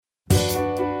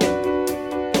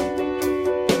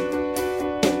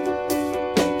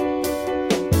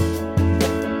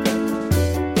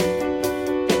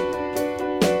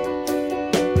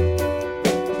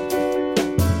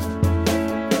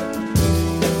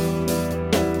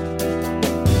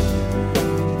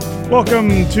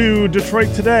Welcome to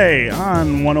Detroit Today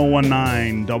on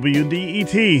 1019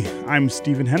 WDET. I'm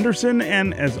Stephen Henderson,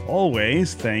 and as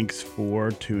always, thanks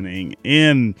for tuning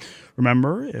in.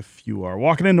 Remember, if you are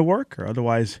walking into work or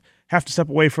otherwise have to step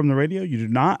away from the radio, you do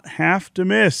not have to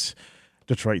miss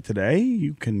Detroit Today.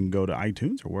 You can go to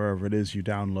iTunes or wherever it is you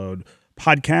download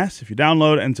podcasts. If you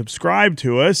download and subscribe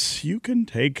to us, you can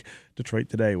take Detroit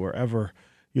Today wherever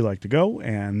you like to go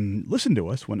and listen to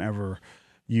us whenever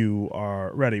you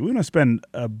are ready. We're going to spend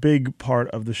a big part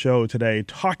of the show today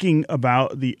talking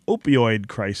about the opioid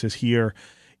crisis here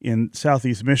in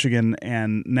Southeast Michigan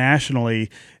and nationally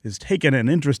has taken an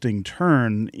interesting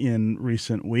turn in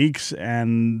recent weeks,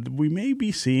 and we may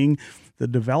be seeing the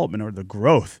development or the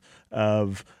growth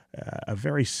of a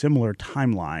very similar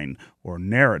timeline or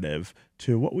narrative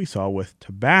to what we saw with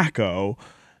tobacco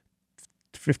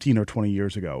 15 or 20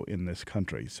 years ago in this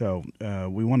country. So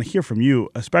we want to hear from you,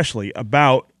 especially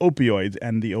about opioids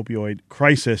and the opioid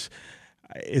crisis.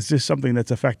 Is this something that's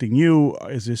affecting you?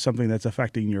 Is this something that's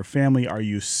affecting your family? Are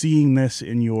you seeing this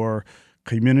in your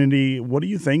community? What do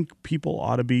you think people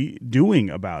ought to be doing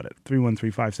about it?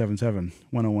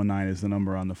 313-577-1019 is the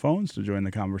number on the phones to join the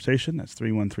conversation. That's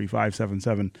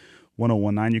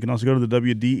 313-577-1019. You can also go to the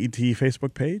WDET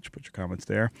Facebook page, put your comments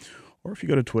there. Or if you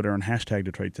go to Twitter and hashtag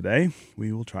Detroit Today,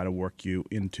 we will try to work you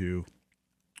into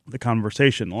the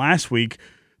conversation. Last week,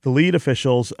 the lead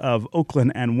officials of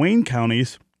Oakland and Wayne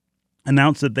counties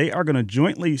announced that they are going to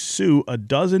jointly sue a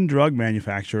dozen drug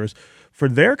manufacturers for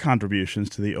their contributions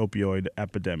to the opioid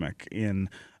epidemic in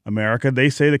America.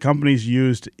 They say the companies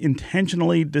used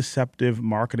intentionally deceptive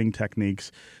marketing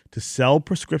techniques to sell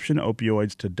prescription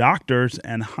opioids to doctors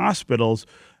and hospitals,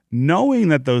 knowing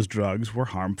that those drugs were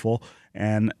harmful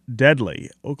and deadly.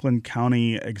 Oakland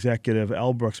County Executive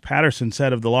L. Brooks Patterson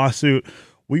said of the lawsuit,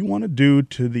 "We want to do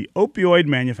to the opioid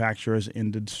manufacturers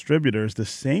and distributors the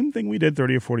same thing we did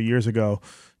 30 or 40 years ago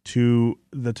to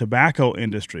the tobacco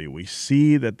industry. We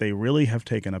see that they really have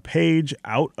taken a page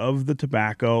out of the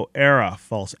tobacco era.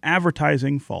 False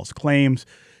advertising, false claims,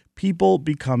 people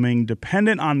becoming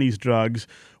dependent on these drugs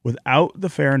without the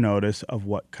fair notice of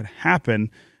what could happen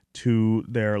to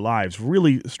their lives."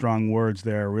 Really strong words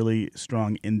there, really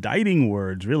strong indicting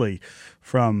words, really,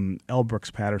 from L. Brooks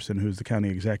Patterson, who's the county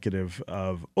executive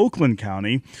of Oakland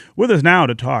County. With us now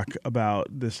to talk about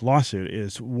this lawsuit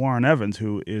is Warren Evans,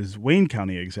 who is Wayne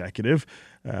County executive.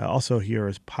 Also here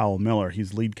is Powell Miller.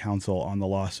 He's lead counsel on the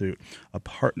lawsuit, a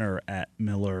partner at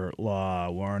Miller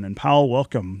Law. Warren and Powell,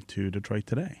 welcome to Detroit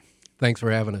Today. Thanks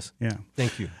for having us. Yeah.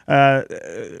 Thank you.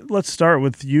 Let's start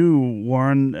with you,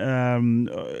 Warren.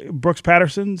 Brooks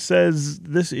Patterson says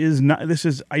this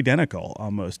is identical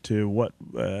almost to what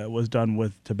was done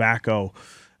with tobacco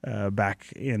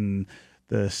back in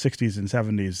the 60s and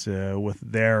 70s with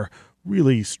their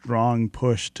really strong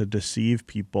push to deceive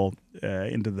people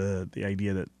into the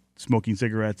idea that smoking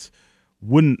cigarettes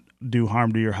wouldn't do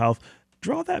harm to your health.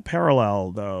 Draw that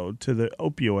parallel, though, to the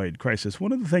opioid crisis.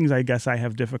 One of the things I guess I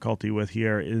have difficulty with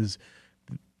here is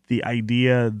the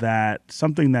idea that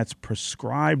something that's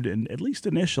prescribed, at least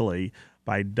initially,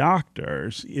 by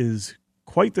doctors is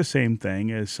quite the same thing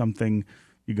as something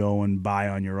you go and buy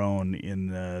on your own in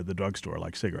the drugstore,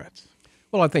 like cigarettes.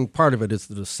 Well, I think part of it is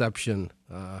the deception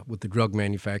with the drug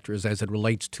manufacturers as it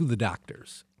relates to the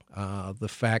doctors. The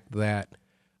fact that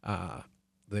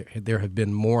there have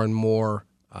been more and more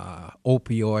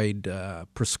opioid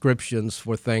prescriptions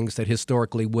for things that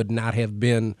historically would not have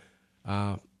been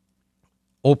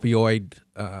opioids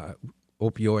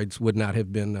would not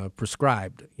have been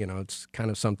prescribed. You know, it's kind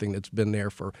of something that's been there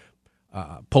for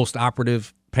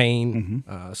post-operative pain,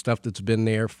 stuff that's been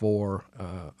there for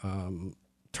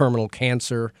terminal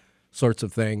cancer sorts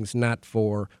of things, not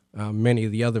for many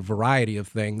of the other variety of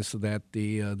things that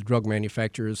the drug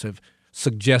manufacturers have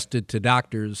suggested to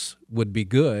doctors would be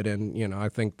good. And, you know, I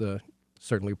think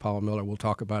certainly Paul Miller will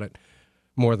talk about it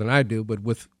more than I do, but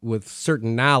with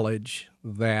certain knowledge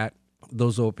that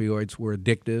those opioids were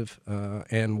addictive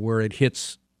and where it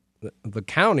hits the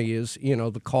county is, you know,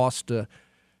 the cost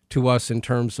to us in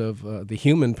terms of the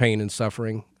human pain and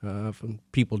suffering from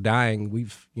people dying.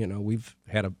 We've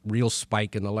had a real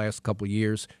spike in the last couple of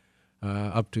years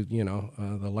up to,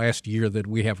 the last year that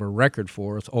we have a record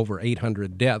for. It's over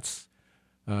 800 deaths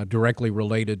directly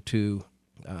related to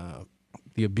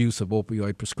the abuse of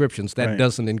opioid prescriptions. That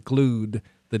doesn't include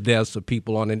the deaths of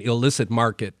people on an illicit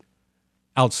market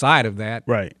outside of that.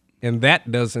 Right. And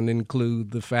that doesn't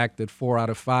include the fact that 4 out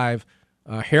of 5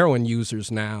 heroin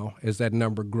users now, as that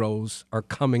number grows, are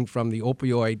coming from the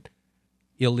opioid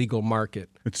illegal market.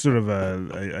 It's sort of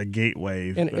a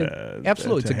gateway. And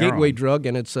absolutely, it's a heroin. gateway drug,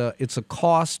 and it's a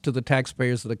cost to the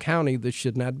taxpayers of the county that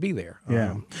should not be there.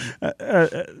 Yeah,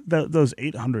 those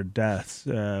 800 deaths.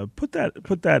 Put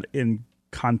that in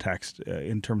context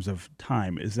in terms of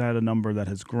time. Is that a number that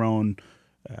has grown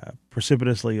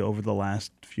precipitously over the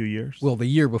last few years? Well, the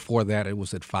year before that, it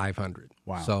was at 500.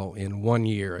 Wow! So in 1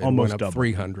 year, it Almost went up double.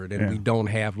 300, and we don't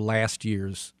have last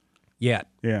year's yet.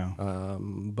 Yeah.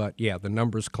 But yeah, the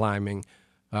number's climbing.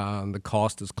 The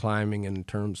cost is climbing in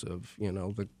terms of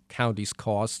the county's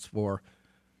costs for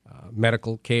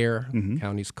medical care,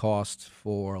 county's costs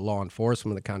for law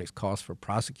enforcement, the county's costs for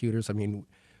prosecutors. I mean,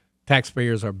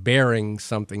 taxpayers are bearing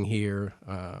something here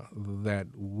that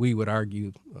we would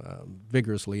argue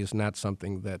vigorously is not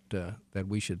something that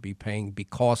we should be paying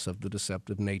because of the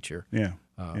deceptive nature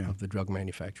of the drug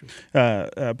manufacturers.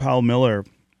 Powell Miller,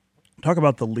 talk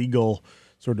about the legal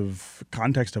sort of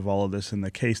context of all of this and the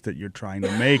case that you're trying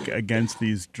to make against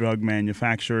these drug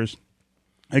manufacturers.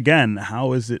 Again,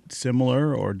 how is it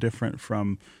similar or different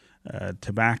from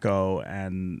tobacco,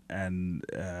 and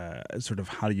sort of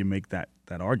how do you make that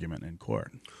argument in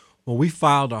court? Well, we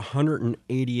filed a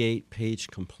 188-page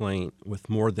complaint with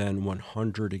more than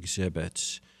 100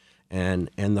 exhibits, and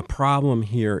the problem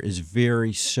here is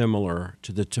very similar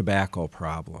to the tobacco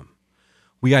problem.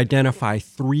 We identify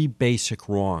three basic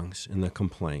wrongs in the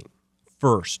complaint.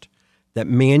 First, that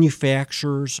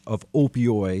manufacturers of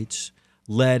opioids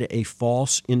led a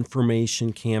false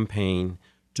information campaign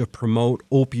to promote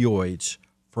opioids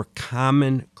for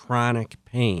common chronic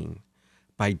pain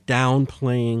by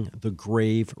downplaying the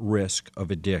grave risk of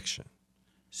addiction.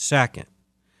 Second,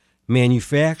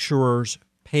 manufacturers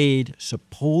paid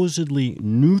supposedly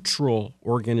neutral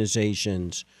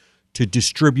organizations to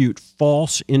distribute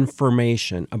false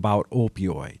information about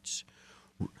opioids,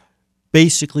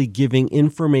 basically giving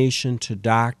information to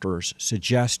doctors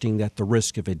suggesting that the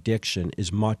risk of addiction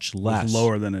is much less. It's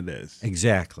lower than it is.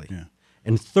 Exactly. Yeah.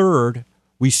 And third,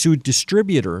 we sued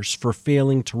distributors for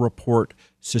failing to report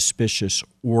suspicious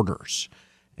orders.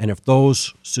 And if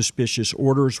those suspicious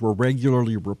orders were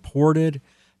regularly reported,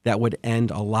 that would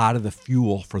end a lot of the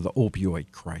fuel for the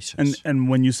opioid crisis. And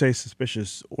when you say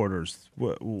suspicious orders,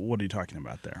 what are you talking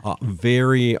about there?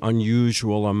 Very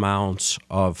unusual amounts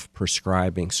of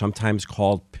prescribing, sometimes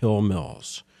called pill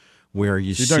mills, where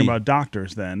you see... You're talking about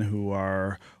doctors then who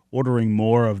are ordering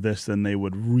more of this than they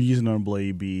would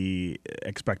reasonably be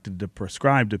expected to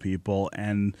prescribe to people,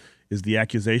 and is the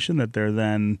accusation that they're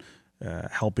then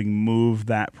helping move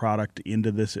that product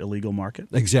into this illegal market?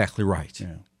 Exactly right.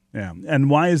 Yeah. Yeah, and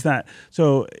why is that?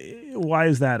 So, why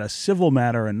is that a civil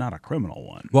matter and not a criminal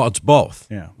one? Well, it's both.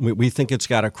 Yeah, we think it's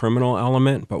got a criminal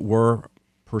element, but we're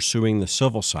pursuing the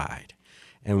civil side.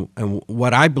 And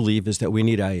what I believe is that we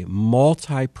need a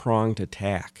multi-pronged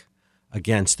attack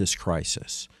against this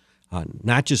crisis,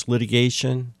 not just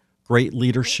litigation, great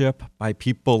leadership by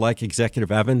people like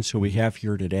Executive Evans, who we have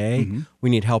here today. Mm-hmm. We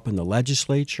need help in the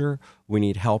legislature. We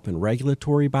need help in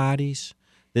regulatory bodies.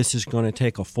 This is going to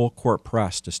take a full court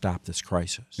press to stop this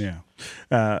crisis.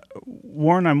 Yeah.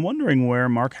 Warren, I'm wondering where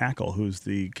Mark Hackle, who's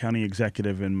the county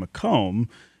executive in Macomb,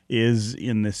 is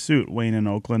in this suit. Wayne and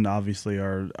Oakland obviously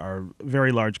are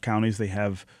very large counties. They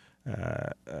have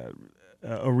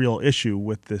a real issue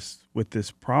with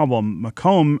this problem.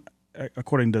 Macomb,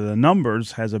 according to the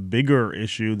numbers, has a bigger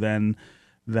issue than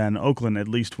Oakland, at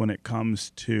least when it comes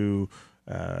to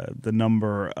the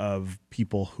number of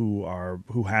people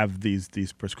who have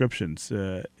these prescriptions.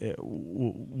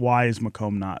 Why is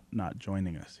Macomb not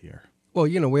joining us here? Well,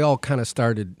 we all kind of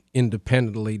started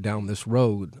independently down this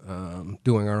road,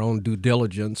 doing our own due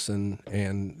diligence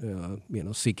and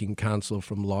seeking counsel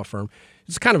from law firm.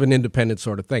 It's kind of an independent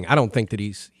sort of thing. I don't think that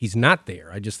he's not there.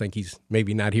 I just think he's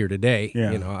maybe not here today.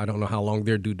 Yeah. I don't know how long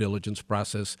their due diligence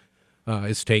process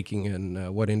is taking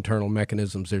and what internal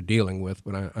mechanisms they're dealing with.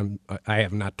 But I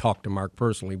have not talked to Mark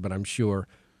personally, but I'm sure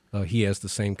he has the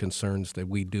same concerns that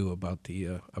we do about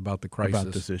the crisis.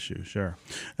 About this issue, sure.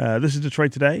 This is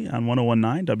Detroit Today on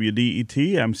 101.9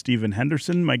 WDET. I'm Stephen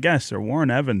Henderson. My guests are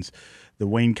Warren Evans, the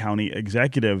Wayne County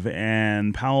executive,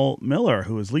 and Powell Miller,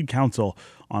 who is lead counsel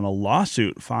on a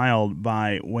lawsuit filed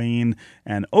by Wayne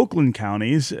and Oakland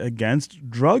counties against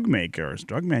drug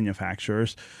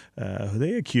manufacturers, who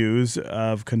they accuse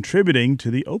of contributing to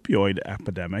the opioid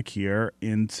epidemic here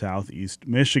in southeast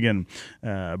Michigan.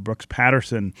 Brooks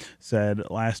Patterson said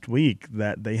last week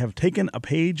that they have taken a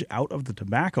page out of the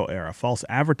tobacco era: false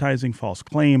advertising, false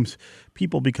claims,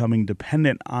 people becoming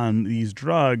dependent on these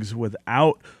drugs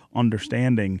without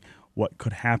understanding what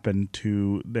could happen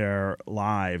to their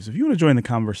lives. If you want to join the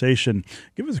conversation,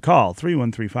 give us a call.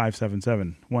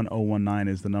 313-577-1019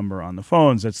 is the number on the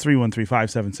phones. That's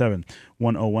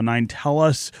 313-577-1019. Tell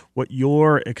us what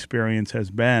your experience has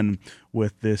been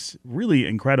with this really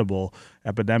incredible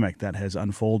epidemic that has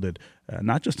unfolded,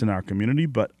 not just in our community,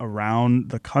 but around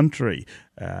the country.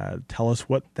 Tell us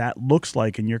what that looks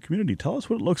like in your community. Tell us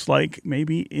what it looks like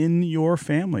maybe in your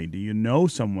family. Do you know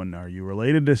someone? Are you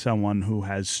related to someone who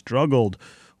has struggled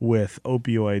with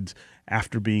opioids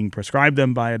after being prescribed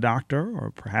them by a doctor,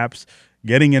 or perhaps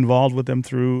getting involved with them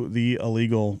through the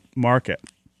illegal market?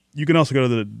 You can also go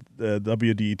to the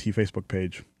WDET Facebook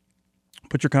page.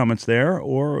 Put your comments there,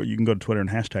 or you can go to Twitter and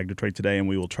hashtag Detroit Today, and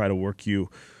we will try to work you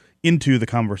into the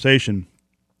conversation.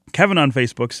 Kevin on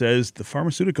Facebook says the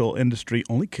pharmaceutical industry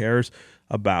only cares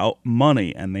about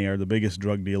money, and they are the biggest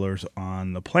drug dealers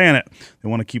on the planet. They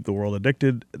want to keep the world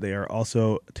addicted. They are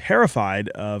also terrified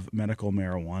of medical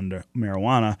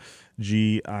marijuana.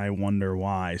 Gee, I wonder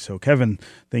why. So Kevin,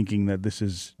 thinking that this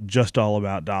is just all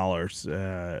about dollars.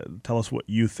 Tell us what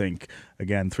you think.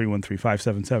 Again,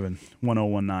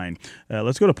 313-577-1019.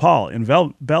 Let's go to Paul in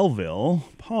Belleville.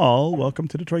 Paul, welcome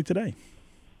to Detroit Today.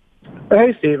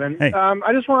 Hey, Stephen. Hey.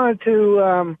 I just wanted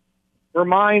to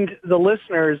remind the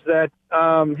listeners that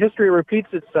history repeats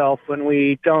itself when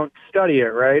we don't study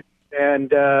it, right?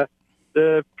 And the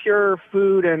Pure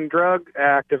Food and Drug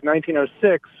Act of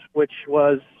 1906, which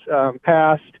was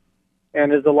passed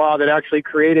and is the law that actually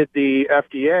created the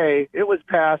FDA, it was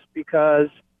passed because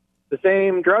the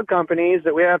same drug companies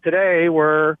that we have today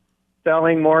were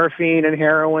selling morphine and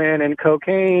heroin and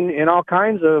cocaine and all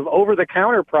kinds of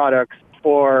over-the-counter products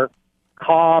for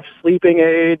cough, sleeping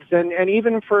aids, and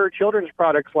even for children's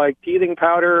products like teething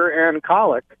powder and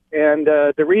colic. And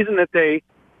the reason that they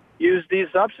use these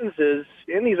substances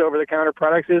in these over-the-counter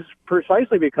products is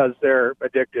precisely because they're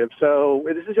addictive. So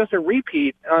this is just a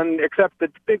repeat, except the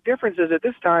big difference is at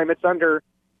this time it's under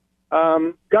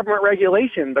government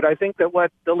regulation. But I think that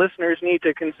what the listeners need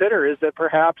to consider is that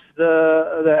perhaps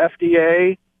the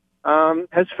FDA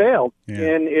has failed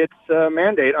in its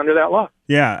mandate under that law.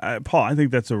 Yeah, Paul, I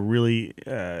think that's a really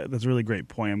great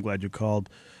point. I'm glad you called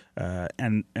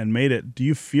and made it. Do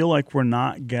you feel like we're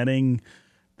not getting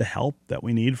the help that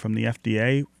we need from the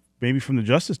FDA, maybe from the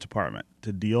Justice Department,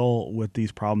 to deal with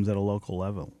these problems at a local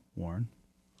level, Warren?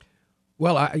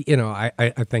 Well, I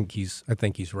think he's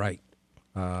right,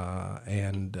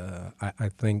 and I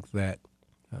think that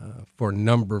for a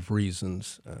number of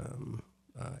reasons,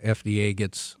 FDA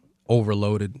gets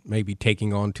overloaded, maybe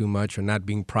taking on too much or not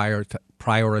being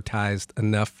prioritized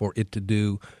enough for it to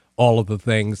do all of the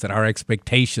things that our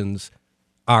expectations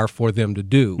are for them to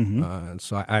do. And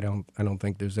so I don't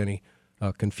think there's any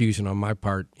confusion on my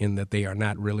part in that they are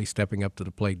not really stepping up to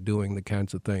the plate doing the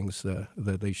kinds of things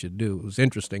that they should do. It was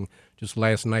interesting just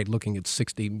last night looking at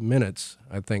 60 Minutes,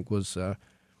 I think was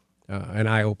an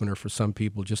eye-opener for some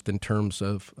people just in terms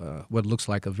of what looks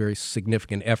like a very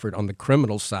significant effort on the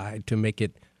criminal side to make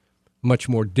it much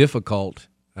more difficult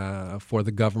for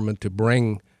the government to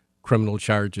bring criminal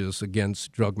charges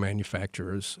against drug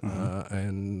manufacturers.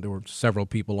 And there were several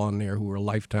people on there who were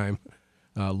lifetime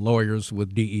lawyers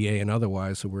with DEA and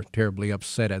otherwise who were terribly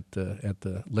upset at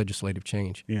the legislative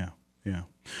change. Yeah.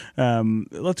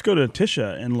 Let's go to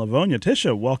Tisha in Livonia.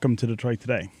 Tisha, welcome to Detroit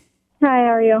Today. Hi,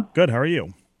 how are you? Good. How are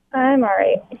you? I'm all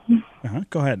right.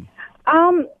 Go ahead.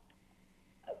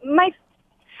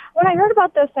 When I heard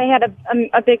about this, I had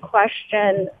a big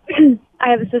question. I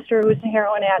have a sister who's a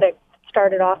heroin addict,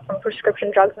 started off from prescription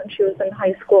drugs when she was in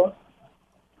high school.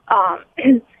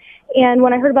 And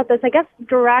when I heard about this, I guess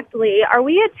directly, are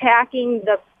we attacking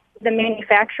the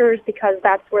manufacturers because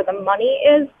that's where the money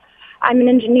is? I'm an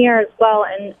engineer as well,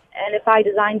 and if I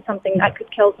designed something that could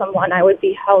kill someone, I would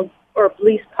be held, or at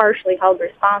least partially held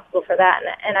responsible for that.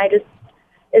 And I guess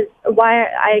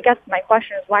my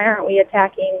question is, why aren't we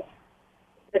attacking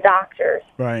the doctors,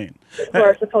 right, who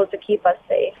are supposed to keep us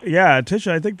safe? Yeah,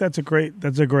 Tisha, I think that's a great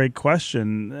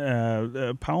question.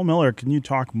 Powell Miller, can you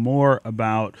talk more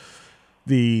about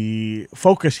the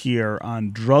focus here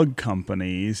on drug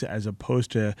companies as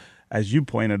opposed to, as you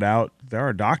pointed out, there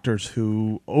are doctors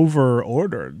who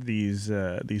over-order these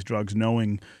drugs,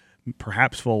 knowing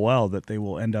perhaps full well that they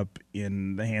will end up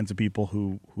in the hands of people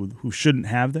who shouldn't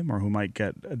have them or who might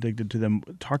get addicted to them.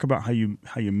 Talk about how you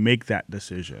make that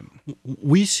decision.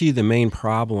 We see the main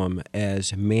problem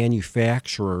as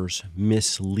manufacturers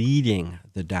misleading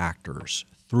the doctors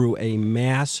through a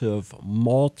massive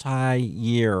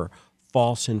multi-year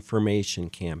false information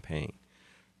campaign.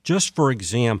 Just for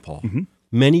example,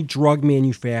 many drug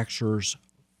manufacturers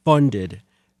funded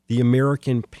the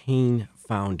American Pain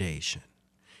Foundation.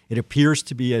 It appears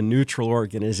to be a neutral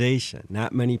organization.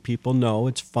 Not many people know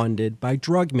it's funded by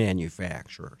drug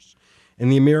manufacturers. And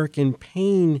the American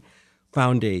Pain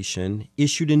Foundation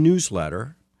issued a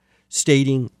newsletter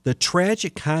stating the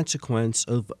tragic consequence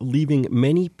of leaving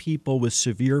many people with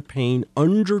severe pain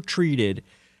undertreated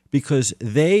because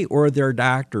they or their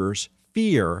doctors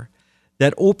fear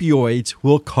that opioids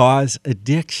will cause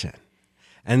addiction.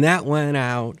 And that went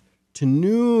out to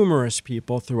numerous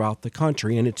people throughout the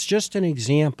country. And it's just an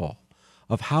example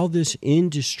of how this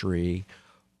industry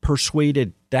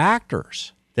persuaded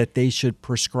doctors that they should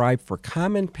prescribe for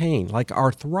common pain like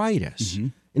arthritis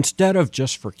instead of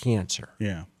just for cancer.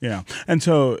 Yeah, yeah. And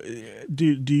so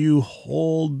do you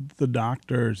hold the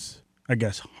doctors, I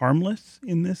guess, harmless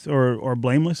in this or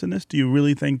blameless in this? Do you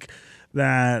really think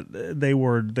that they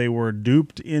were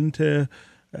duped into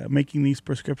making these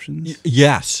prescriptions?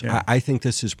 Yes. Yeah. I think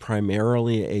this is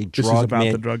primarily a drug. This is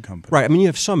about the drug company. Right. I mean, you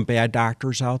have some bad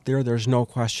doctors out there. There's no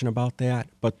question about that.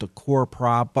 But the core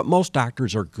but most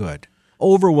doctors are good.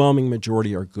 Overwhelming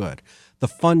majority are good. The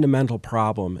fundamental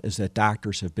problem is that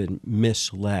doctors have been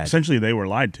misled. Essentially, they were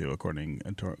lied to, according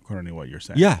to what you're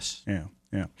saying. Yes. Yeah,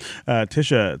 yeah.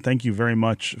 Tisha, thank you very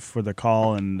much for the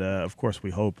call, and of course,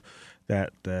 we hope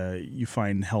that you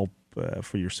find help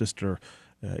for your sister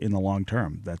in the long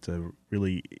term. That's a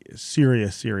really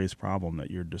serious problem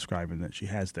that you're describing that she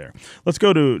has there. Let's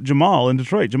go to Jamal in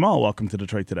Detroit. Jamal, welcome to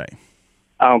Detroit Today.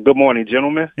 Good morning,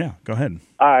 gentlemen. Yeah, go ahead.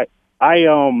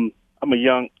 I'm a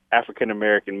young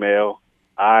African-American male.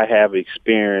 I have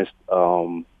experienced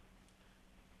the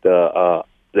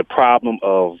problem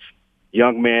of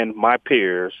young men, my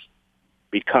peers,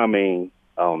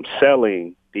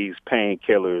 selling these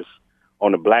painkillers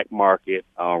on the black market,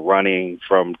 running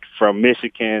from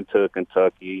Michigan to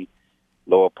Kentucky,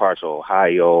 lower parts of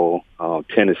Ohio,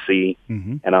 Tennessee.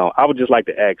 Mm-hmm. And I would just like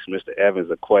to ask Mr.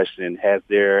 Evans a question. Has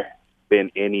there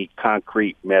been any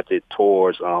concrete method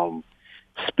towards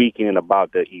speaking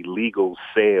about the illegal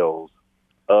sales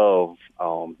of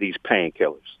these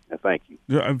painkillers? And thank you.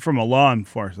 From a law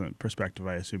enforcement perspective,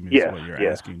 I assume is what you're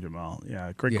asking, Jamal.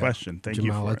 Yeah, great question. Thank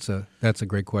Jamal, you for that's a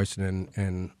great question,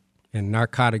 and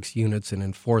narcotics units and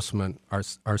enforcement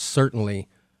are certainly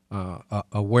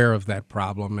aware of that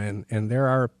problem, and there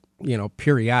are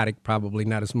periodic, probably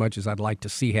not as much as I'd like to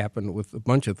see happen with a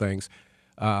bunch of things,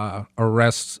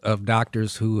 arrests of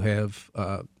doctors who have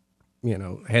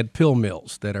had pill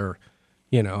mills that are,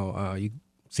 you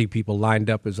see people lined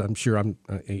up, as I'm sure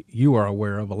you are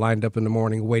aware of, lined up in the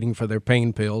morning waiting for their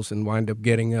pain pills and wind up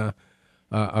getting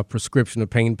a prescription of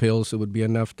pain pills that would be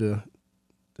enough to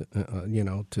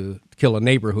kill a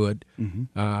neighborhood.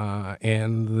 Mm-hmm.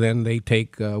 And then they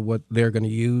take what they're going to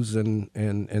use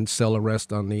and sell the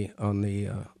rest on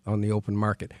the open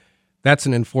market. That's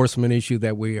an enforcement issue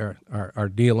that we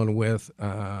are dealing with,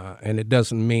 and it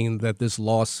doesn't mean that this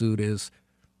lawsuit is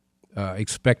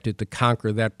expected to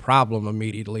conquer that problem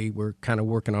immediately. We're kind of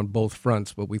working on both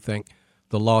fronts, but we think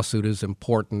the lawsuit is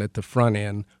important at the front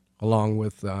end, along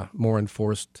with more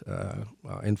enforcement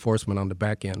on the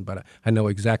back end. But I know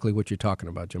exactly what you're talking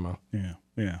about, Jamal.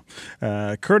 Yeah.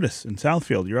 Curtis in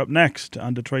Southfield, you're up next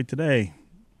on Detroit Today.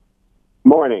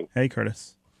 Morning. Hey,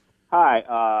 Curtis.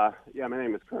 Hi. My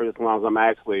name is Curtis Long. I'm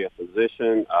actually a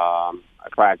physician. I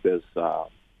practice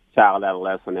child,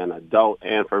 adolescent, and adult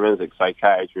and forensic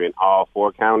psychiatry in all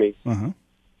 4 counties. Uh-huh.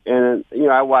 And,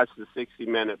 I watched the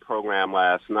 60-minute program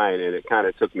last night, and it kind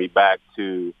of took me back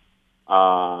to,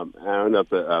 I don't know if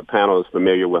the panel is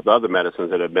familiar with other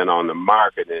medicines that have been on the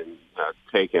market and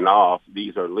taken off.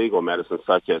 These are legal medicines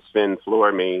such as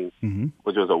fenfluramine, mm-hmm.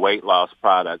 which was a weight loss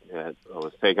product that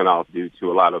was taken off due to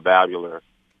a lot of valvular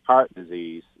heart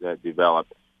disease that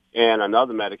developed. And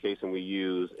another medication we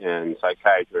use in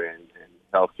psychiatry and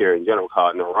healthcare in general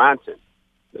called Neurontin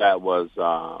that was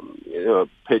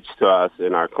pitched to us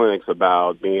in our clinics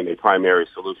about being a primary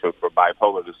solution for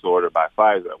bipolar disorder by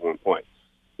Pfizer at one point.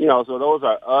 So those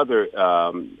are other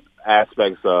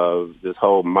aspects of this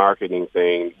whole marketing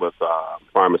thing with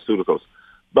pharmaceuticals.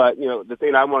 But, the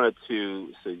thing I wanted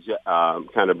to suggest,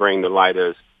 kind of bring to light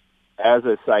is, as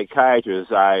a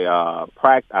psychiatrist, I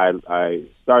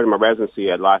started my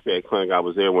residency at Lafayette Clinic. I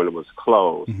was there when it was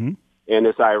closed. Mm-hmm. And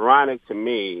it's ironic to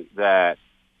me that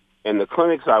in the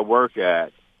clinics I work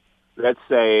at, let's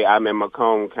say I'm in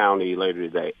Macomb County later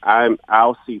today,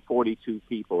 I'll see 42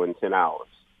 people in 10 hours.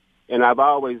 And I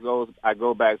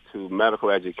go back to medical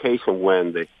education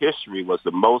when the history was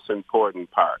the most important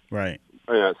part. Right.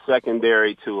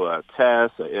 Secondary to a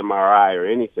test, an MRI, or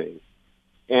anything.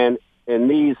 And in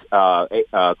these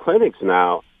clinics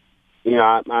now,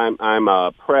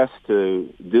 I'm pressed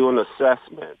to do an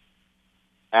assessment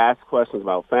ask questions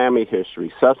about family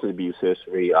history, substance abuse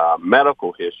history,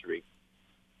 medical history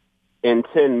in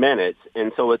 10 minutes.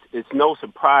 And so it's no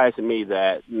surprise to me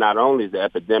that not only is the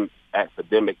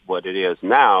epidemic what it is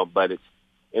now, but it's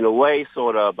in a way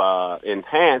sort of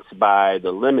enhanced by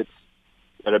the limits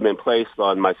that have been placed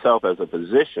on myself as a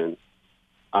physician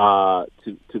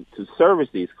to service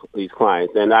these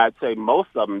clients. And I'd say most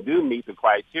of them do meet the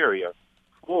criteria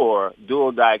for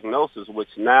dual diagnosis, which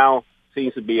now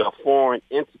seems to be a foreign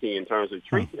entity in terms of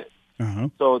treatment. Uh-huh.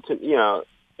 So,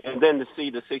 and then to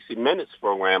see the 60 Minutes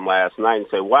program last night and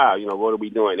say, wow, what are we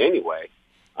doing anyway?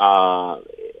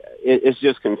 It's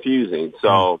just confusing.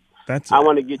 So I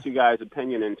want to get you guys'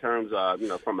 opinion in terms of,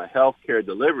 from a healthcare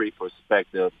delivery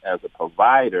perspective as a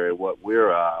provider, what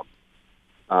we're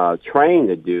trained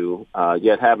to do,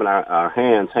 yet having our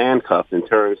hands handcuffed in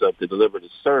terms of to deliver the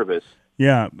service.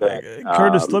 Yeah,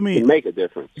 Curtis, let me make a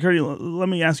difference. Curtis, let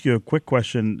me ask you a quick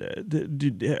question.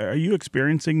 Are you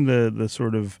experiencing the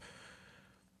sort of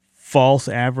false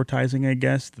advertising, I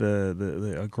guess,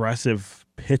 the aggressive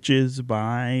pitches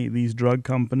by these drug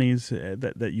companies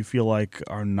that you feel like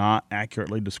are not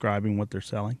accurately describing what they're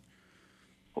selling?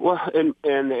 Well, in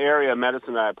the area of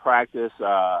medicine that I practice,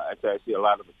 I see a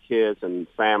lot of the kids and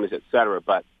families, et cetera.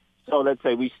 But so let's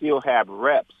say we still have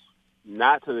reps,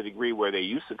 not to the degree where they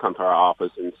used to come to our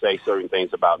office and say certain things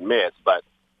about meds, but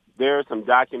there are some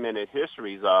documented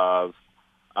histories of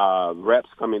reps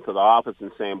coming to the office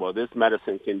and saying, well, this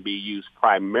medicine can be used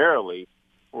primarily,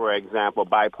 for example,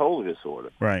 bipolar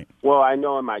disorder. Right. Well, I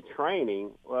know in my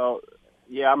training, I'm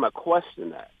going to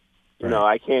question that.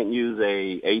 I can't use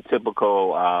a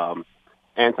atypical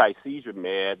anti-seizure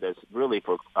med that's really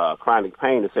for chronic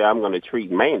pain to say I'm going to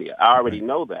treat mania. I already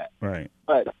know that. Right.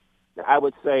 But I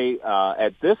would say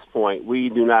at this point we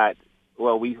do not.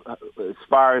 It's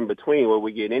far in between where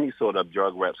we get any sort of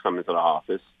drug reps coming to the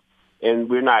office, and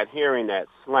we're not hearing that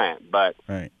slant. But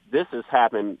this has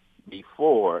happened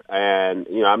before, and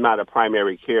I'm not a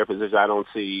primary care physician. I don't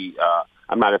see.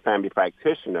 I'm not a family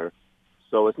practitioner,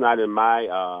 so it's not in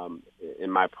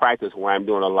my practice where I'm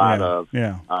doing a lot of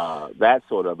that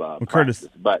sort of Curtis, practice.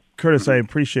 But Curtis, I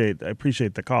appreciate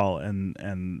the call and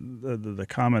the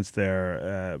comments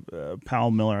there.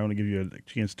 Powell Miller, I want to give you a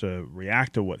chance to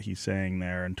react to what he's saying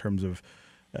there in terms of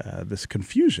this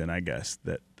confusion, I guess,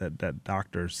 that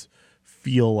doctors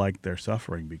feel like they're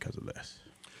suffering because of this.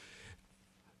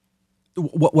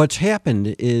 What's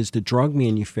happened is the drug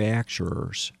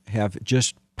manufacturers have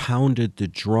just pounded the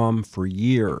drum for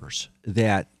years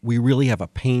that we really have a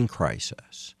pain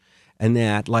crisis, and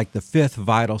that like the fifth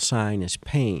vital sign is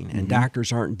pain, and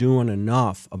doctors aren't doing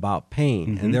enough about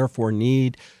pain, and therefore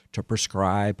need to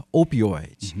prescribe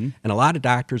opioids. And a lot of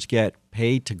doctors get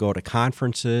paid to go to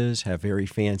conferences, have very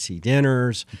fancy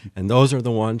dinners, and those are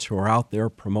the ones who are out there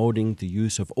promoting the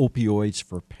use of opioids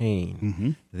for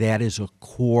pain. That is a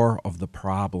core of the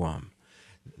problem.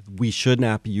 We should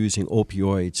not be using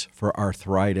opioids for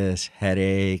arthritis,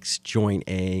 headaches, joint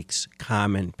aches,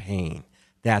 common pain.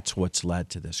 That's what's led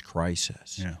to this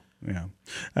crisis. Yeah.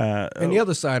 And the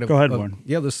other side of go ahead, Warren.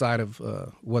 The other side of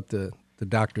what the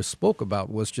doctor spoke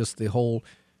about was just the whole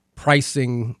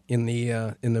pricing in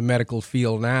the medical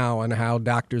field now, and how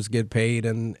doctors get paid,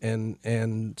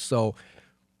 and so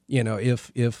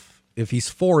if he's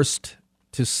forced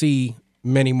to see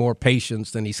many more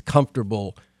patients than he's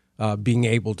comfortable being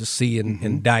able to see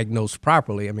and diagnose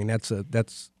properly, I mean that's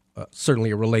certainly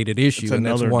a related issue. It's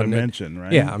another dimension,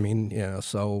 right? Yeah, I mean,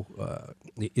 so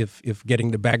if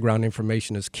getting the background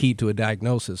information is key to a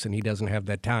diagnosis and he doesn't have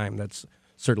that time, that's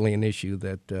certainly an issue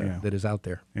that is out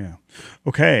there. Yeah.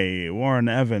 Okay, Warren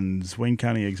Evans, Wayne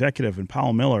County Executive, and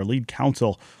Powell Miller, lead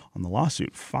counsel on the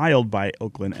lawsuit filed by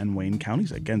Oakland and Wayne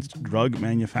counties against drug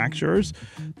manufacturers.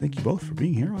 Thank you both for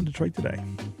being here on Detroit Today.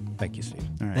 Thank you, Steve.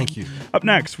 All right. Thank you. Up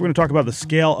next, we're going to talk about the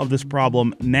scale of this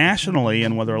problem nationally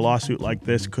and whether a lawsuit like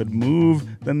this could move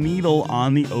the needle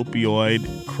on the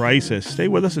opioid crisis. Stay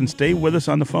with us, and stay with us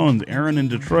on the phones. Aaron in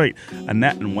Detroit,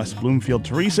 Annette in West Bloomfield,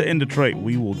 Teresa in Detroit.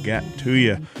 We will get to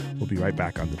you. We'll be right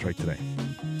back on Detroit Today.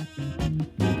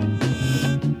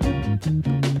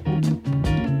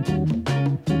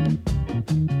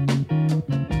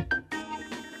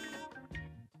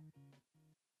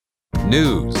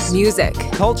 News, music,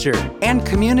 culture, and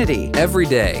community. every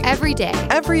day. Every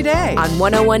day. On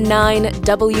 101.9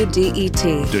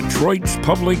 WDET. Detroit's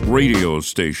public radio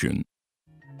station.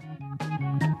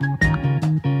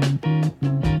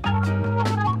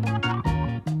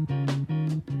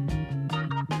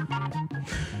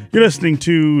 You're listening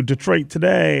to Detroit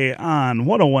Today on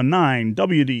 1019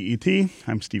 WDET.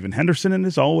 I'm Stephen Henderson, and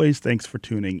as always, thanks for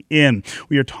tuning in.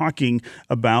 We are talking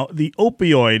about the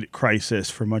opioid crisis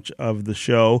for much of the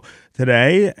show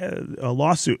today. A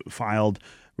lawsuit filed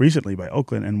recently by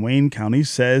Oakland and Wayne counties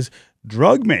says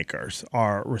drug makers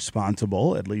are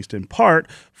responsible, at least in part,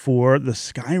 for the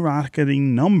skyrocketing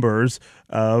numbers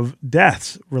of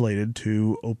deaths related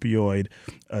to opioid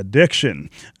addiction.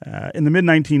 In the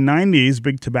mid-1990s,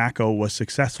 Big Tobacco was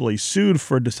successfully sued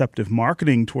for deceptive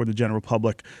marketing toward the general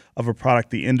public of a product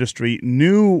the industry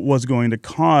knew was going to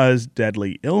cause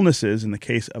deadly illnesses. In the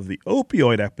case of the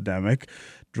opioid epidemic,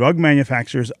 drug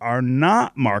manufacturers are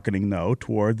not marketing, though,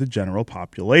 toward the general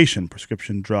population.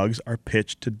 Prescription drugs are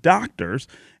pitched to doctors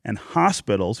and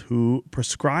hospitals who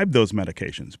prescribe those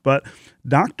medications. But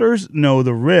doctors know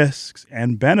the risks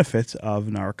and benefits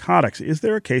of narcotics. Is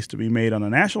there a case to be made on a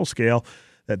national scale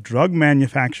that drug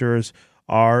manufacturers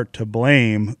are to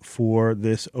blame for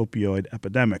this opioid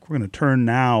epidemic? We're going to turn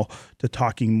now to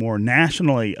talking more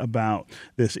nationally about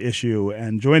this issue.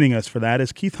 And joining us for that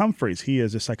is Keith Humphreys. He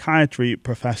is a psychiatry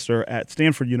professor at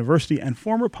Stanford University and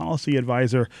former policy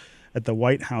advisor at the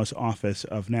White House Office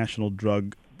of National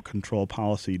Drug Control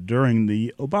Policy during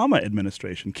the Obama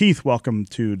administration. Keith, welcome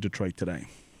to Detroit Today.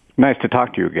 Nice to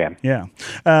talk to you again. Yeah.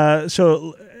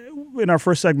 So in our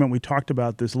first segment, we talked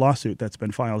about this lawsuit that's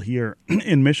been filed here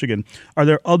in Michigan. Are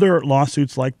there other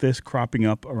lawsuits like this cropping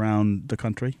up around the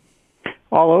country?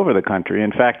 All over the country.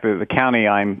 In fact, the county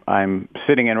I'm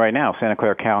sitting in right now, Santa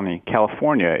Clara County,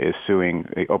 California, is suing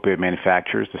the opioid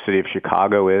manufacturers. The city of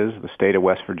Chicago is, the state of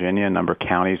West Virginia, a number of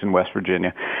counties in West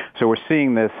Virginia. So we're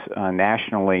seeing this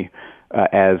nationally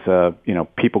as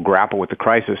people grapple with the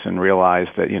crisis and realize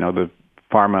that the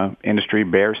pharma industry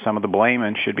bears some of the blame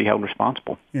and should be held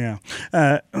responsible. Yeah.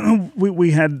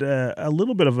 We had a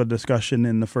little bit of a discussion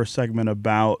in the first segment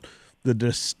about the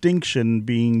distinction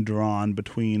being drawn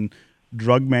between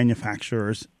drug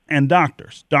manufacturers and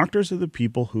doctors. Doctors are the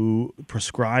people who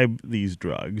prescribe these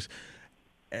drugs.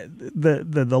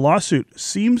 The lawsuit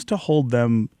seems to hold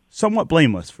them somewhat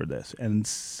blameless for this and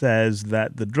says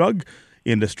that the drug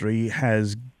industry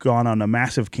has gone on a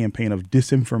massive campaign of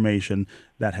disinformation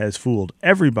that has fooled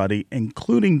everybody,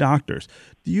 including doctors.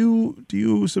 Do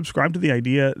you subscribe to the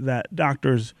idea that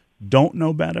doctors don't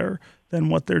know better than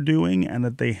what they're doing and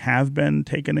that they have been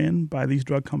taken in by these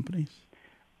drug companies?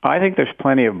 I think there's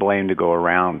plenty of blame to go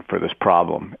around for this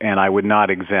problem, and I would not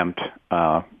exempt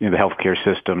the healthcare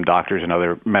system, doctors, and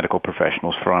other medical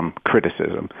professionals from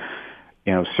criticism.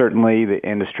 Certainly the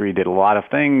industry did a lot of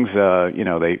things.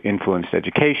 They influenced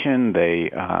education.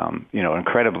 They,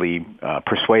 incredibly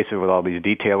persuasive with all these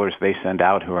detailers they send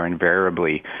out who are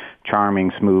invariably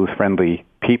charming, smooth, friendly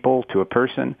people to a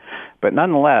person. But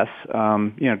nonetheless,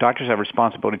 doctors have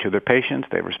responsibility to their patients.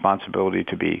 They have responsibility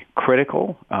to be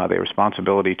critical. They have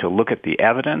responsibility to look at the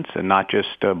evidence and not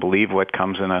just believe what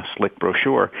comes in a slick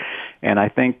brochure. And I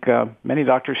think many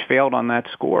doctors failed on that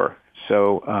score.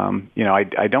 So,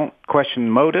 I don't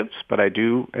question motives, but I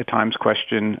do at times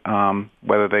question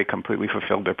whether they completely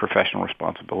fulfilled their professional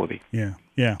responsibility.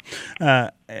 Yeah.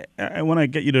 I want to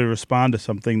get you to respond to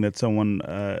something that someone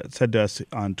said to us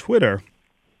on Twitter.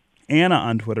 Anna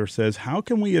on Twitter says, how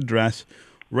can we address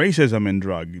racism in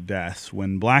drug deaths?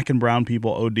 When black and brown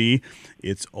people OD,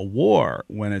 it's a war.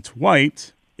 When it's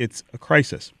white, it's a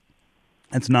crisis.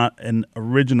 It's not an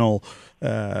original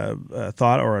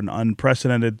thought or an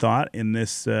unprecedented thought in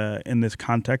this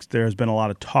context. There has been a lot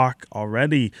of talk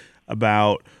already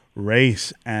about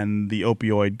race and the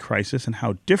opioid crisis and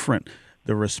how different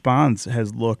the response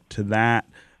has looked to that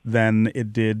than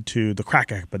it did to the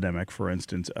crack epidemic, for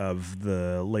instance, of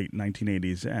the late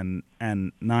 1980s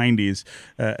and 90s.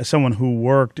 As someone who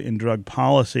worked in drug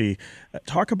policy,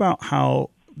 talk about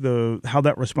how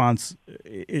that response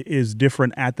is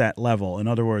different at that level. In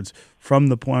other words, from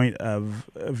the point of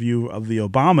view of the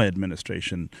Obama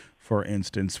administration, for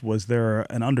instance, was there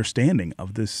an understanding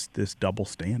of this double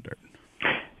standard?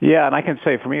 Yeah, and I can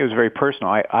say for me it was very personal.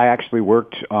 I actually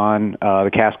worked on the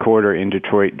Cass Corridor in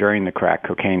Detroit during the crack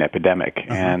cocaine epidemic,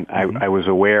 and I was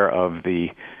aware of the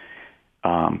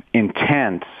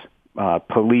intense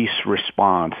police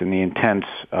response and the intense,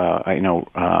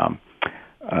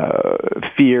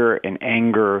 fear and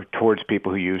anger towards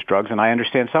people who use drugs. And I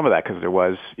understand some of that because there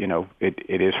was,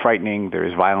 it is frightening. There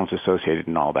is violence associated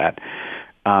and all that.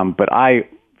 But I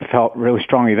felt really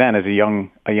strongly then as a young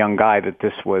guy that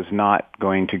this was not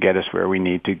going to get us where we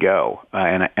need to go.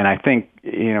 And I think,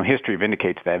 history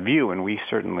vindicates that view. And we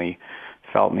certainly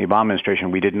felt in the Obama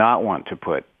administration we did not want to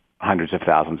put hundreds of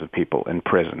thousands of people in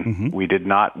prison. We did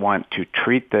not want to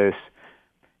treat this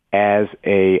as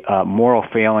a moral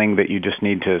failing that you just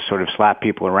need to sort of slap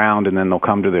people around and then they'll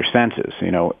come to their senses.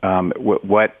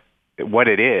 What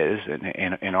it is,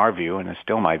 in our view, and it's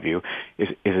still my view, is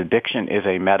addiction is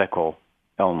a medical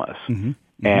illness,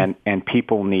 and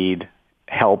people need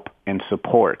help and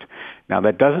support. Now,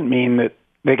 that doesn't mean that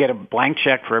they get a blank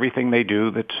check for everything they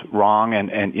do that's wrong, and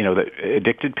that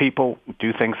addicted people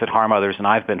do things that harm others, and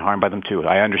I've been harmed by them too.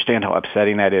 I understand how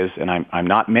upsetting that is, and I'm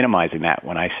not minimizing that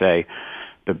when I say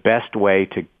the best way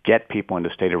to get people into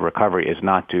a state of recovery is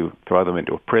not to throw them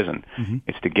into a prison.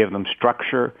 It's to give them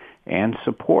structure and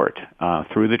support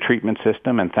through the treatment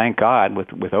system. And thank God, with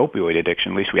opioid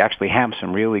addiction, at least we actually have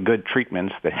some really good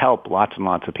treatments that help lots and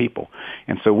lots of people.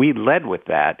 And so we led with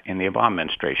that in the Obama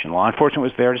administration. Law enforcement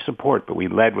was there to support, but we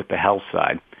led with the health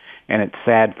side. And it's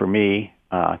sad for me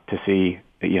to see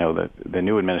that, the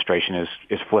new administration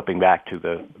is flipping back to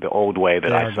the old way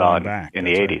that I saw in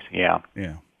the 80s. Right.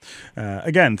 Yeah.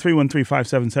 Again,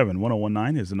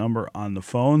 313-577-1019 is the number on the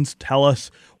phones. Tell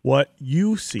us what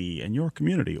you see in your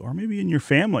community or maybe in your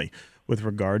family with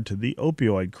regard to the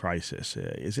opioid crisis.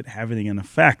 Is it having an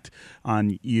effect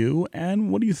on you?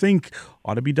 And what do you think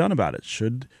ought to be done about it?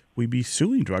 Should we be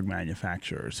suing drug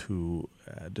manufacturers who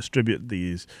distribute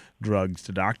these drugs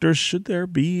to doctors? Should there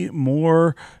be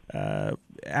more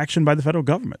action by the federal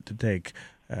government to take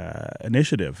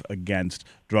initiative against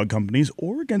drug companies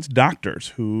or against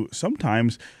doctors who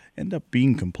sometimes end up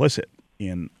being complicit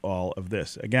in all of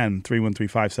this? Again,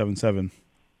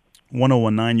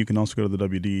 313-577-1019. You can also go to the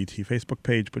WDET Facebook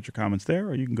page, put your comments there,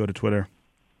 or you can go to Twitter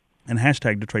and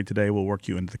hashtag Detroit Today will work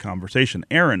you into the conversation.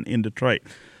 Aaron in Detroit,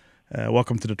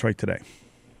 welcome to Detroit Today.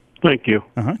 Thank you.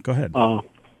 Go ahead.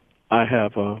 I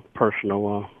have a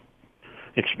personal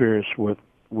experience with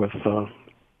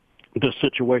this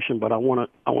situation, but I want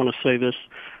to say this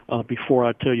before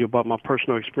I tell you about my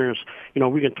personal experience.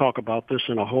 We can talk about this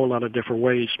in a whole lot of different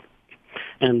ways,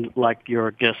 and like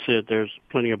your guest said, there's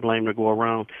plenty of blame to go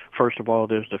around. First of all,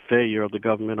 there's the failure of the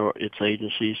government or its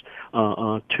agencies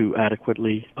to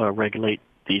adequately regulate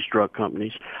these drug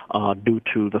companies due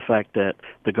to the fact that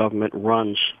the government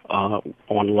runs on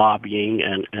lobbying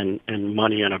and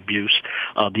money and abuse,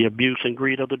 the abuse and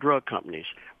greed of the drug companies,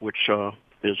 which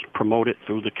is promoted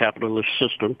through the capitalist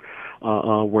system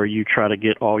where you try to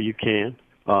get all you can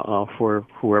for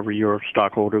whoever your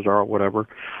stockholders are or whatever.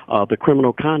 The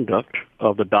criminal conduct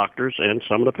of the doctors and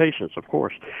some of the patients, of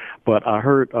course. But I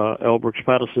heard Elbridge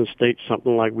Patterson state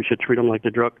something like we should treat them like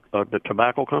the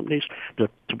tobacco companies. The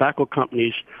tobacco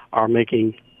companies are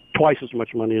making twice as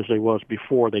much money as they was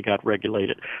before they got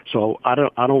regulated. So I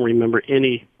don't remember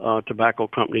any tobacco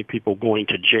company people going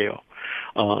to jail.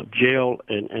 Jail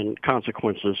and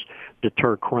consequences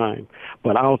deter crime.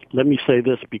 But let me say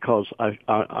this, because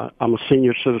I'm a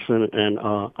senior citizen and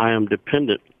I am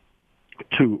dependent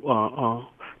to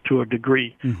a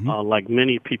degree, like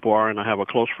many people are, and I have a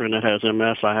close friend that has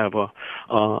MS. I have a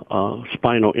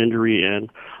spinal injury,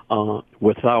 and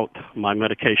without my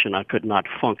medication, I could not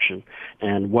function.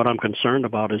 And what I'm concerned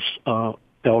about is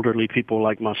elderly people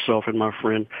like myself and my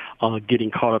friend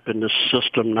getting caught up in this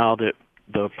system now that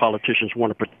the politicians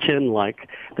want to pretend like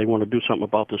they want to do something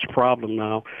about this problem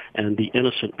now, and the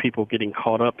innocent people getting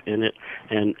caught up in it.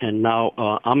 And now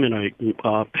I'm in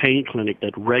a pain clinic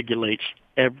that regulates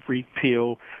every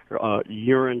pill,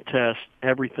 urine test,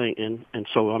 everything, and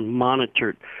so I'm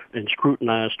monitored and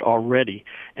scrutinized already,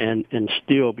 and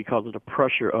still, because of the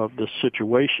pressure of the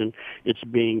situation,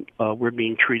 we're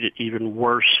being treated even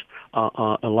worse,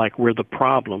 like we're the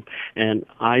problem. And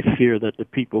I fear that the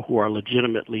people who are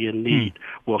legitimately in need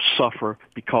will suffer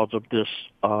because of this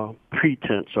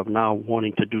pretense of now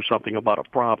wanting to do something about a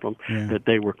problem that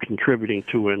they were contributing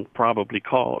to and probably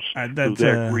caused through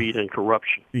their greed and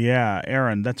corruption. Yeah,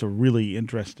 Aaron, that's a really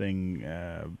interesting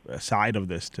side of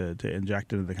this to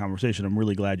inject into the conversation. I'm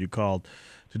really glad you called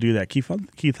to do that.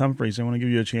 Keith Humphreys, I want to give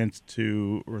you a chance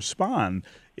to respond.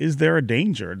 Is there a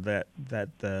danger that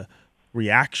the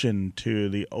reaction to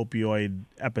the opioid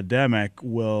epidemic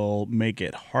will make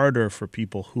it harder for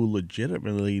people who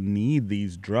legitimately need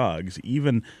these drugs,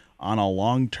 even on a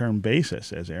long-term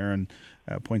basis, as Aaron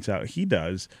points out he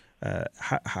does?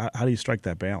 How do you strike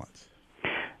that balance?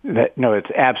 No,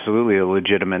 it's absolutely a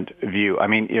legitimate view. I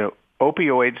mean,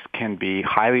 opioids can be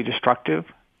highly destructive.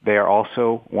 They are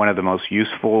also one of the most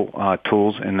useful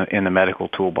tools in the medical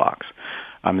toolbox.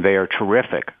 They are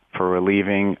terrific for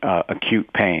relieving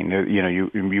acute pain.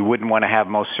 You wouldn't want to have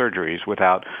most surgeries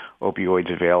without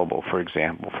opioids available, for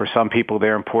example. For some people,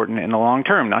 they're important in the long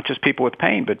term, not just people with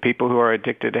pain, but people who are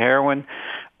addicted to heroin.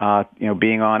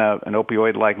 Being on an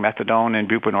opioid like methadone and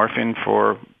buprenorphine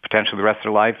for potentially the rest of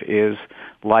their life is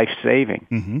life-saving.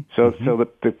 Mm-hmm. So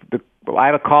I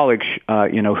have a colleague,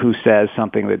 who says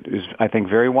something that is, I think,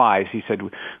 very wise. He said,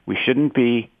 we shouldn't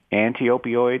be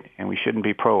anti-opioid and we shouldn't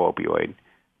be pro-opioid.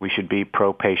 We should be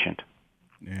pro-patient.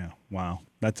 Yeah, wow.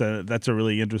 That's a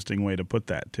really interesting way to put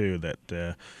that too.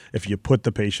 That if you put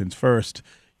the patients first,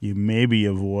 you maybe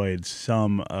avoid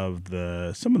some of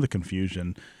the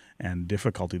confusion and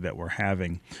difficulty that we're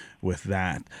having with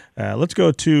that. Let's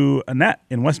go to Annette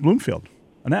in West Bloomfield.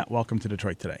 Annette, welcome to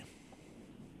Detroit Today.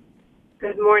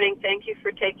 Good morning. Thank you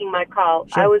for taking my call.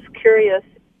 Sure. I was curious.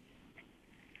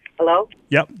 Hello?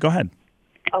 Yep, go ahead.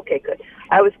 Okay, good.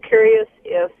 I was curious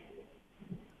if,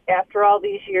 after all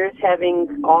these years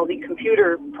having all the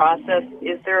computer process,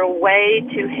 is there a way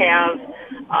to have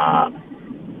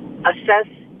assess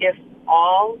if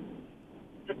all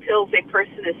the pills a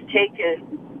person has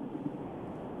taken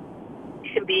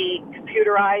can be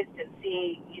computerized and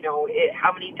see,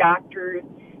 how many doctors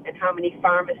and how many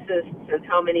pharmacists and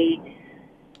how many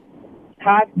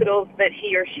hospitals that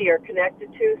he or she are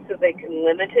connected to so they can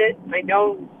limit it? I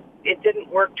know it didn't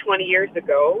work 20 years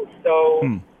ago,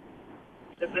 so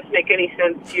does this make any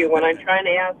sense to you? What I'm trying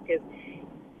to ask is,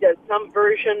 does some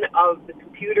version of the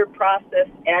computer process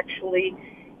actually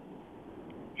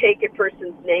take a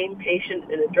person's name,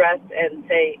 patient, and address and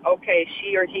say, okay,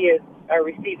 she or he are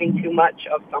receiving too much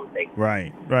of something?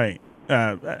 Right.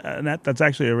 And that's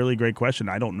actually a really great question.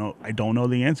 I don't know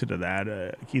the answer to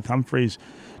that. Keith Humphreys,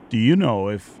 do you know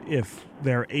if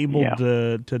they're able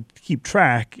to keep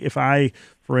track? If I,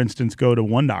 for instance, go to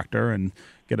one doctor and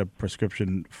get a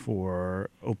prescription for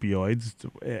opioids,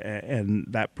 and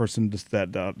that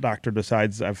doctor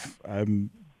decides I'm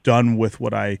done with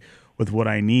what I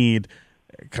need,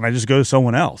 can I just go to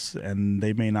someone else? And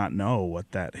they may not know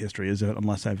what that history is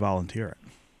unless I volunteer it.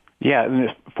 Yeah, and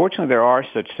fortunately there are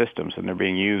such systems, and they're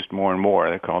being used more and more.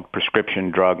 They're called prescription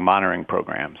drug monitoring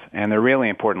programs, and they're really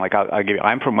important. Like I'll give you,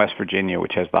 I'm from West Virginia,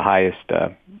 which has the highest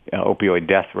opioid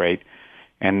death rate,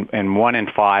 and 1 in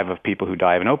 5 of people who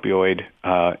die of an opioid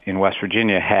in West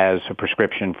Virginia has a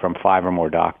prescription from 5 or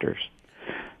more doctors.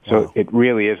 So wow. It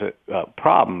really is a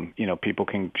problem. People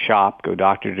can shop, go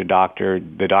doctor to doctor.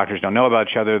 The doctors don't know about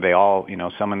each other. They all,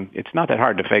 it's not that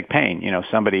hard to fake pain.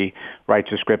 Somebody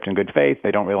writes a script in good faith.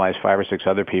 They don't realize 5 or 6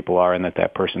 other people are, and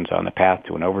that person's on the path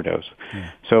to an overdose.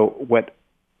 Yeah. So what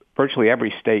virtually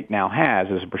every state now has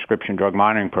is a prescription drug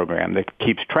monitoring program that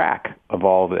keeps track of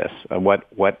all this,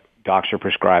 what docs are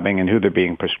prescribing and who they're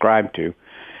being prescribed to.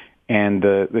 And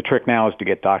the trick now is to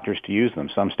get doctors to use them.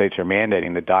 Some states are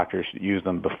mandating that doctors use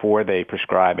them before they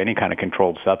prescribe any kind of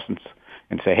controlled substance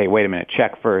and say, hey, wait a minute,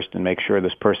 check first and make sure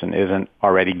this person isn't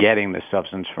already getting this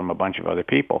substance from a bunch of other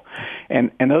people.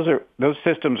 And those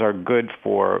systems are good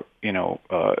for,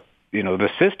 the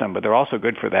system, but they're also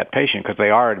good for that patient because they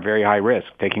are at very high risk.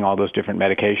 Taking all those different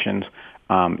medications,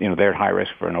 they're at high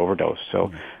risk for an overdose.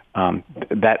 So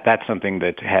that's something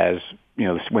that has...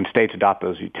 when states adopt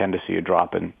those, you tend to see a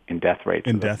drop in death rates.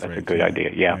 That's a good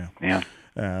idea. Yeah.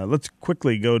 Let's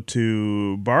quickly go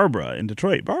to Barbara in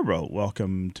Detroit. Barbara,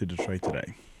 welcome to Detroit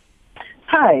Today.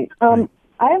 Hi.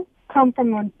 I've come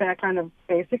from a background of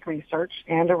basic research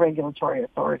and a regulatory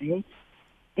authority.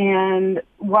 And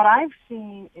what I've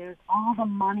seen is all the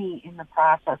money in the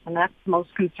process, and that's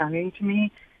most concerning to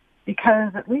me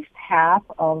because at least half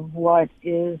of what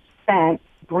is spent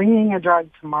bringing a drug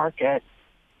to market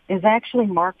is actually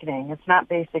marketing. It's not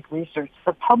basic research.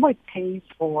 The public pays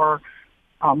for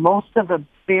most of the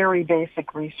very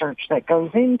basic research that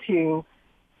goes into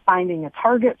finding a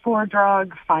target for a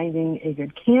drug, finding a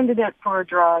good candidate for a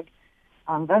drug.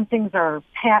 Then things are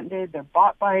patented. They're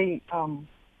bought by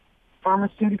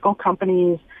pharmaceutical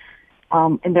companies,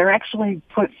 and they're actually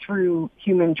put through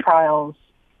human trials,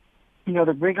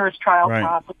 the rigorous trial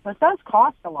process. It does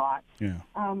cost a lot. Yeah.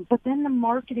 But then the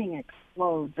marketing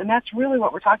explodes. And that's really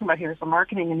what we're talking about here is the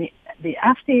marketing. And the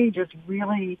FDA just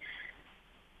really,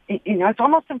 it's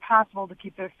almost impossible to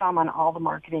keep their thumb on all the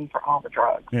marketing for all the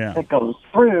drugs that goes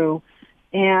through.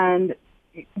 And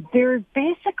they're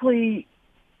basically,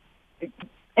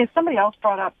 as somebody else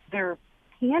brought up, they're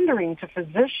pandering to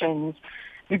physicians.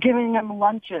 They're giving them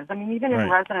lunches. I mean, even in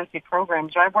residency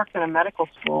programs, I've worked in a medical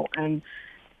school, and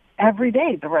every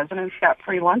day the residents got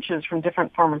free lunches from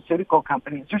different pharmaceutical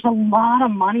companies. There's a lot of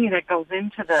money that goes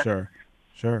into this to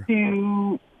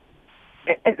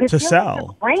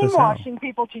sell. Like brainwashing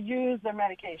people to use their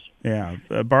medication. Yeah.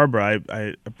 Barbara,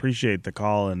 I appreciate the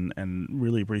call and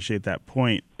really appreciate that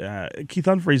point. Keith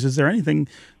Humphreys, is there anything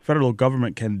the federal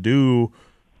government can do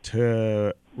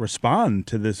to respond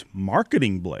to this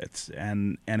marketing blitz?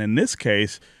 And in this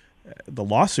case, the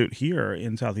lawsuit here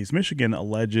in Southeast Michigan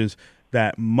alleges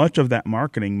that much of that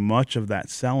marketing, much of that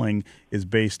selling is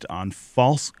based on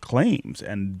false claims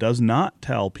and does not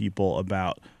tell people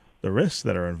about the risks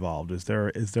that are involved. Is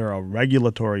there a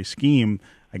regulatory scheme,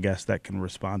 I guess, that can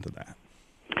respond to that?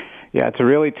 Yeah, it's a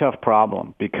really tough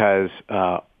problem because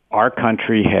our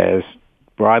country has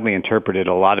broadly interpreted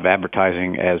a lot of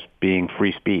advertising as being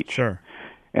free speech. Sure.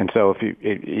 And so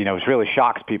it really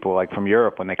shocks people like from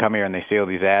Europe when they come here and they see all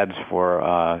these ads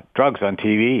for drugs on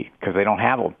TV because they don't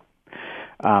have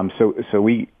them. So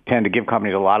we tend to give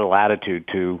companies a lot of latitude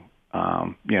to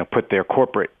put their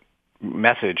corporate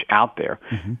message out there.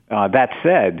 Mm-hmm. That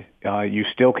said, you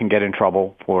still can get in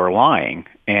trouble for lying,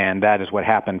 and that is what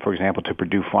happened, for example, to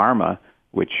Purdue Pharma,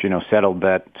 which settled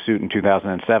that suit in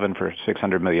 2007 for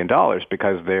 $600 million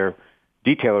because their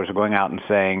detailers are going out and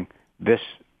saying this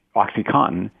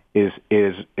OxyContin is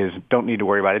don't need to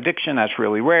worry about addiction. That's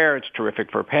really rare. It's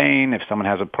terrific for pain. If someone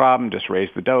has a problem, just raise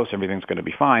the dose. Everything's going to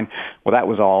be fine. Well, that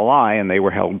was all a lie, and they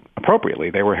were held appropriately.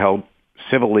 They were held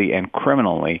civilly and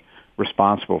criminally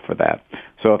responsible for that.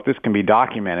 So if this can be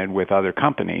documented with other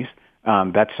companies,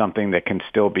 that's something that can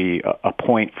still be a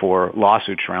point for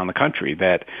lawsuits around the country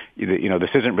that, this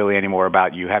isn't really anymore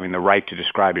about you having the right to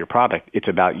describe your product. It's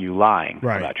about you lying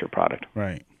about your product.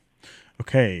 Right.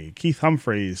 Okay. Keith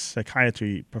Humphreys,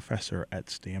 psychiatry professor at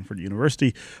Stanford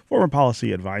University, former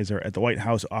policy advisor at the White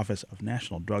House Office of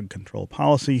National Drug Control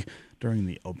Policy during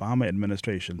the Obama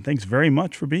administration. Thanks very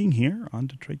much for being here on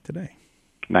Detroit Today.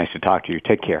 Nice to talk to you.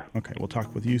 Take care. Okay, we'll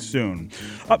talk with you soon.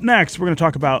 Up next, we're going to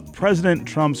talk about President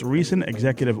Trump's recent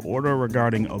executive order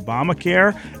regarding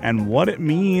Obamacare and what it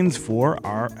means for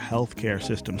our healthcare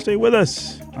system. Stay with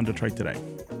us on Detroit Today.